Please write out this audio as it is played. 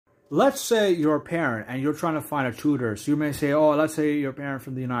let's say you're a parent and you're trying to find a tutor. So you may say, oh, let's say you're a parent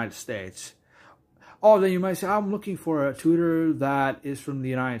from the United States. Oh, then you might say, I'm looking for a tutor that is from the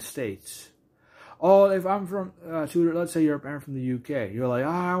United States. Oh, if I'm from a tutor, let's say you're a parent from the UK. You're like,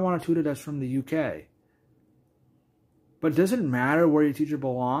 I want a tutor that's from the UK. But does it matter where your teacher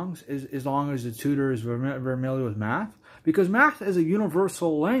belongs as long as the tutor is familiar with math? Because math is a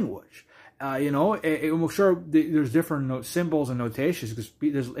universal language. I'm sure there's different symbols and notations,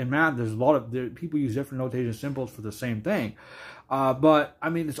 because in math there's a lot of people use different notation symbols for the same thing. But I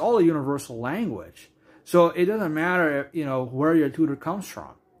mean, it's all a universal language, so it doesn't matter where your tutor comes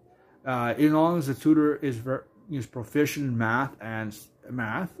from, as long as the tutor is proficient in math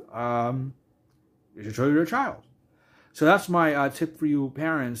you should show your child. So that's my tip for you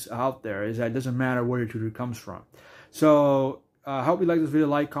parents out there, is that it doesn't matter where your tutor comes from. So I hope you like this video.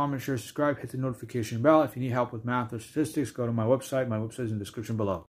 Like, comment, share, subscribe, hit the notification bell. If you need help with math or statistics, go to my website. My website is in the description below.